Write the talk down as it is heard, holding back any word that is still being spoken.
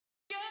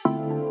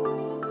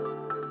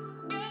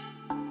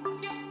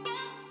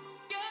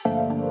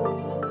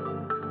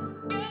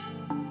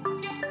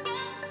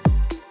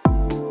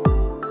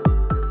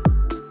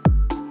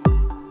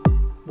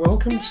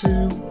Welcome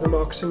to the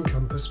Marketing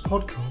Compass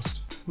podcast.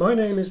 My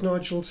name is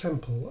Nigel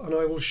Temple and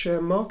I will share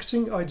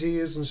marketing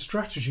ideas and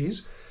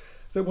strategies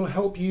that will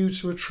help you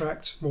to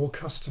attract more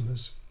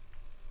customers.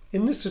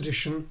 In this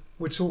edition,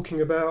 we're talking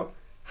about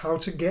how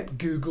to get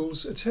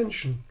Google's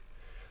attention.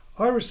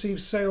 I receive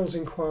sales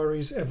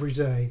inquiries every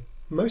day,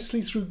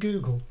 mostly through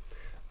Google,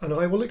 and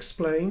I will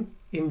explain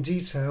in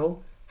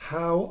detail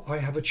how I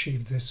have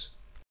achieved this.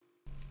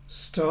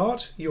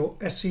 Start your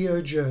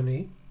SEO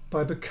journey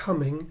by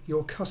becoming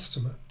your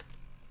customer.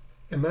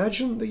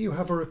 Imagine that you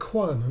have a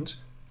requirement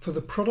for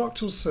the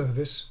product or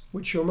service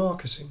which you're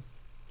marketing.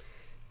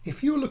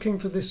 If you're looking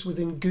for this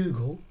within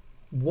Google,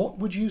 what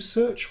would you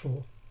search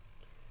for?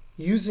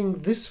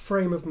 Using this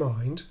frame of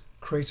mind,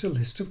 create a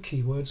list of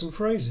keywords and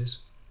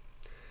phrases.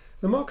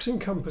 The Marketing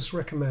Compass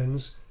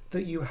recommends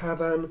that you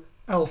have an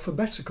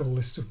alphabetical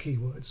list of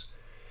keywords.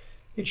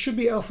 It should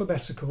be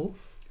alphabetical,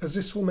 as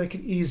this will make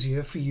it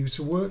easier for you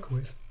to work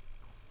with.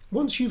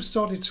 Once you've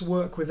started to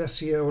work with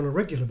SEO on a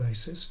regular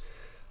basis,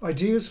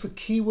 ideas for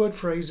keyword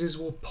phrases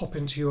will pop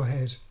into your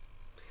head.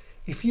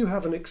 If you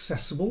have an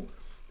accessible,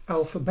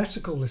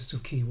 alphabetical list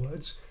of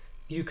keywords,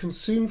 you can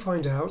soon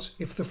find out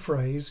if the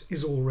phrase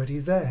is already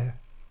there.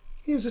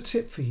 Here's a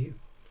tip for you.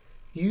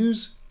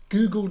 Use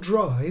Google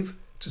Drive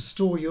to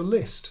store your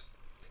list.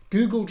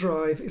 Google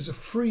Drive is a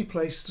free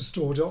place to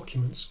store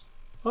documents.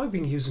 I've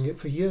been using it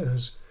for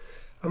years.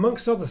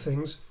 Amongst other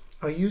things,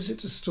 I use it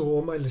to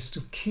store my list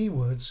of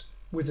keywords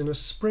within a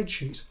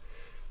spreadsheet.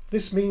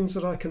 This means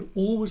that I can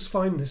always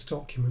find this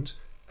document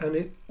and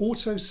it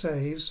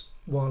auto-saves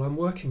while I'm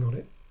working on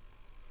it.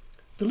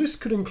 The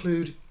list could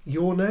include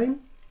your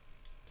name,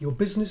 your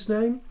business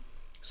name,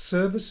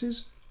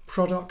 services,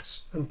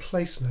 products and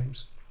place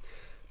names.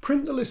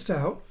 Print the list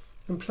out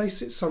and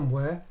place it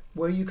somewhere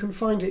where you can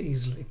find it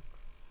easily.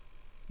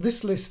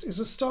 This list is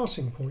a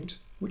starting point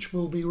which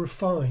will be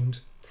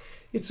refined.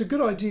 It's a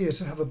good idea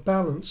to have a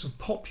balance of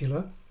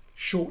popular,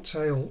 short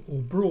tail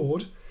or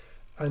broad,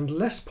 and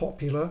less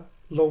popular,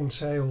 long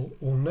tail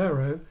or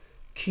narrow,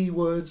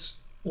 keywords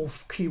or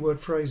keyword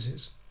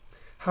phrases.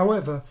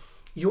 However,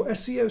 your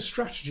SEO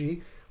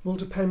strategy will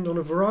depend on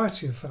a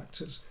variety of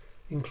factors,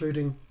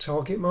 including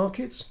target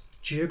markets,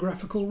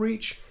 geographical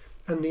reach,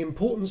 and the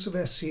importance of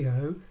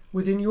SEO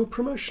within your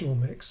promotional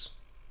mix.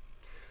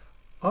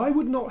 I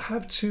would not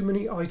have too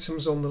many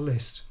items on the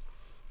list.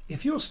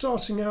 If you're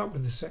starting out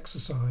with this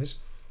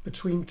exercise,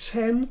 between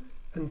 10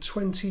 and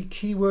 20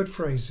 keyword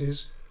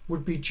phrases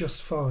would be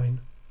just fine.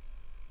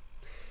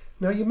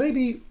 Now you may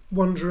be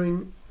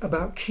wondering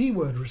about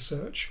keyword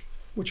research,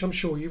 which I'm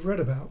sure you've read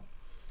about,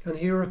 and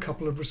here are a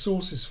couple of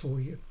resources for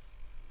you.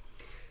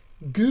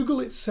 Google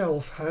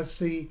itself has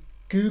the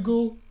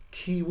Google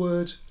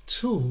Keyword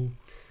Tool,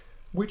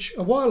 which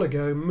a while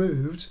ago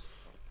moved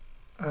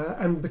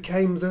and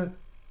became the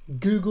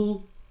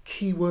Google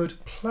Keyword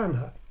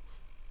Planner,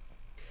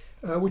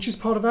 which is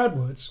part of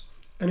AdWords.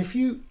 And if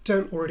you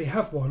don't already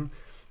have one,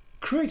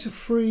 create a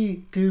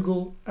free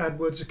Google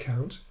AdWords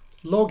account,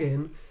 log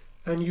in,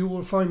 and you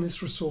will find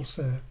this resource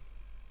there.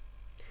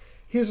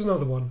 Here's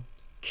another one,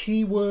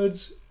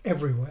 Keywords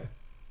Everywhere.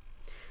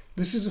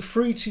 This is a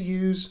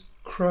free-to-use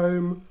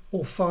Chrome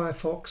or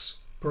Firefox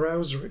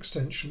browser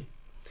extension.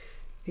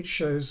 It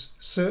shows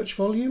search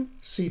volume,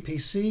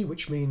 CPC,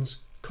 which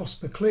means cost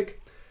per click,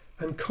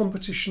 and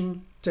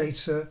competition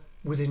data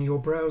within your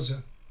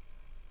browser.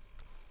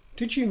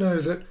 Did you know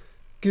that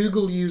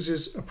Google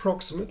uses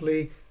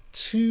approximately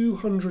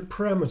 200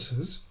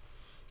 parameters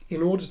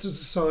in order to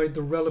decide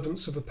the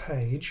relevance of a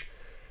page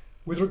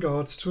with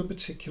regards to a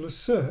particular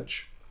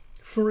search?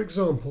 For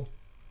example,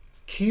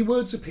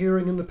 keywords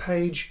appearing in the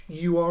page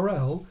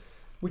URL,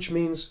 which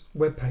means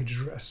web page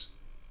address.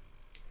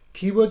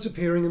 Keywords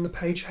appearing in the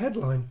page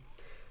headline.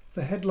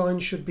 The headline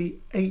should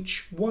be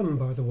H1,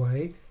 by the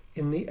way,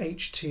 in the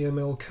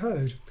HTML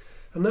code.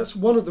 And that's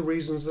one of the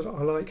reasons that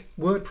I like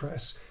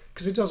WordPress,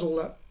 because it does all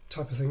that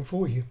type of thing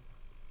for you.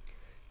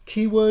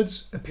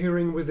 Keywords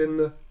appearing within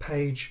the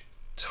page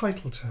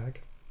title tag.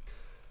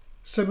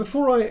 So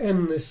before I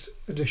end this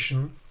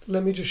edition,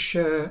 let me just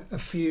share a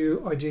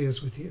few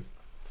ideas with you.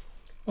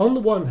 On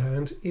the one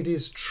hand, it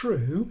is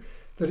true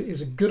that it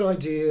is a good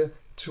idea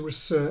to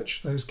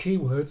research those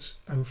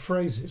keywords and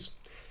phrases.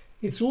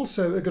 It's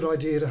also a good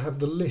idea to have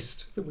the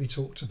list that we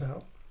talked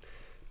about.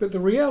 But the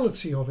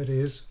reality of it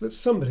is that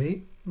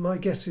somebody, my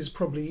guess is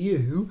probably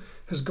you,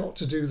 has got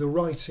to do the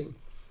writing.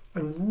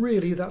 And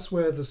really that's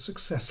where the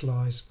success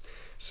lies.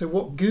 So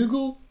what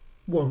Google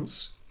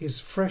wants is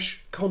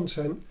fresh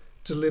content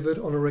delivered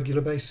on a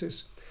regular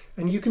basis.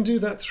 And you can do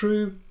that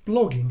through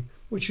blogging,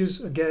 which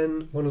is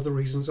again one of the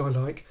reasons I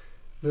like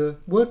the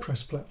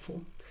WordPress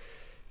platform.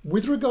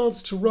 With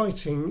regards to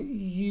writing,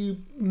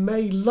 you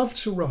may love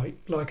to write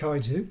like I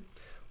do,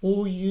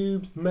 or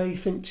you may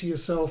think to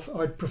yourself,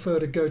 I'd prefer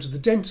to go to the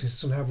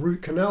dentist and have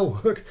root canal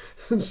work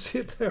and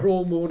sit there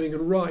all morning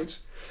and write.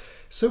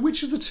 So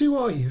which of the two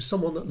are you?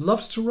 Someone that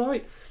loves to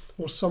write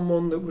or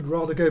someone that would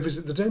rather go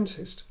visit the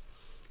dentist?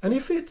 And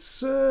if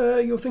it's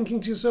you're thinking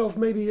to yourself,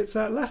 maybe it's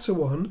that latter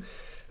one,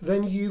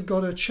 then you've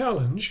got a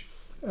challenge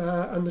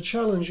and the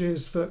challenge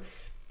is that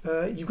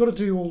you've got to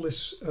do all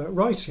this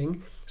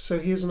writing, so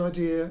here's an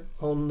idea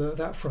on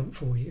that front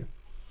for you.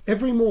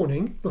 Every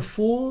morning,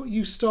 before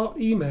you start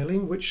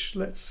emailing, which,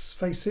 let's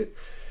face it,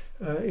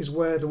 is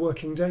where the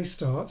working day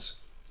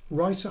starts,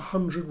 write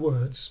 100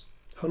 words.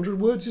 100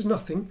 words is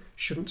nothing,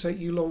 shouldn't take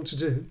you long to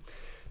do.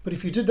 But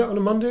if you did that on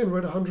a Monday and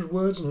wrote 100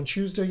 words, and on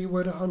Tuesday you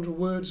wrote 100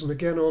 words, and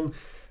again on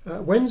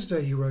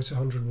Wednesday you wrote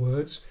 100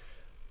 words,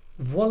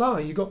 voila,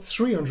 you got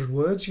 300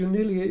 words. You're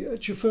nearly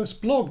at your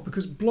first blog,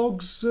 because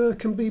blogs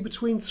can be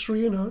between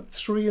 300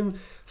 and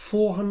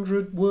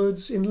 400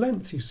 words in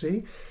length, you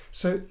see.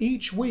 So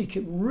each week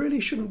it really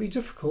shouldn't be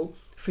difficult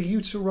for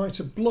you to write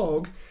a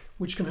blog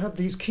which can have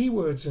these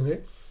keywords in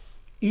it,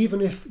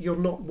 even if you're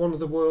not one of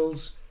the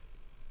world's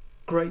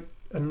great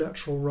and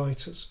natural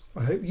writers.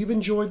 I hope you've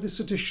enjoyed this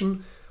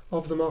edition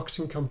of the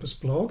Marketing Compass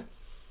blog.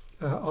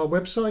 Our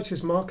website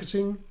is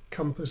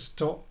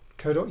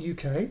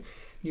marketingcompass.co.uk.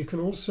 You can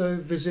also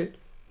visit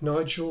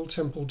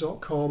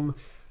nigeltemple.com,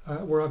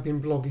 where I've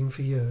been blogging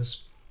for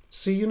years.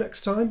 See you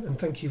next time, and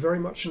thank you very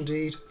much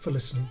indeed for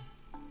listening.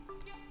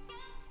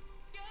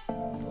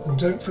 And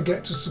don't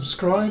forget to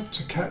subscribe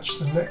to catch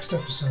the next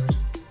episode.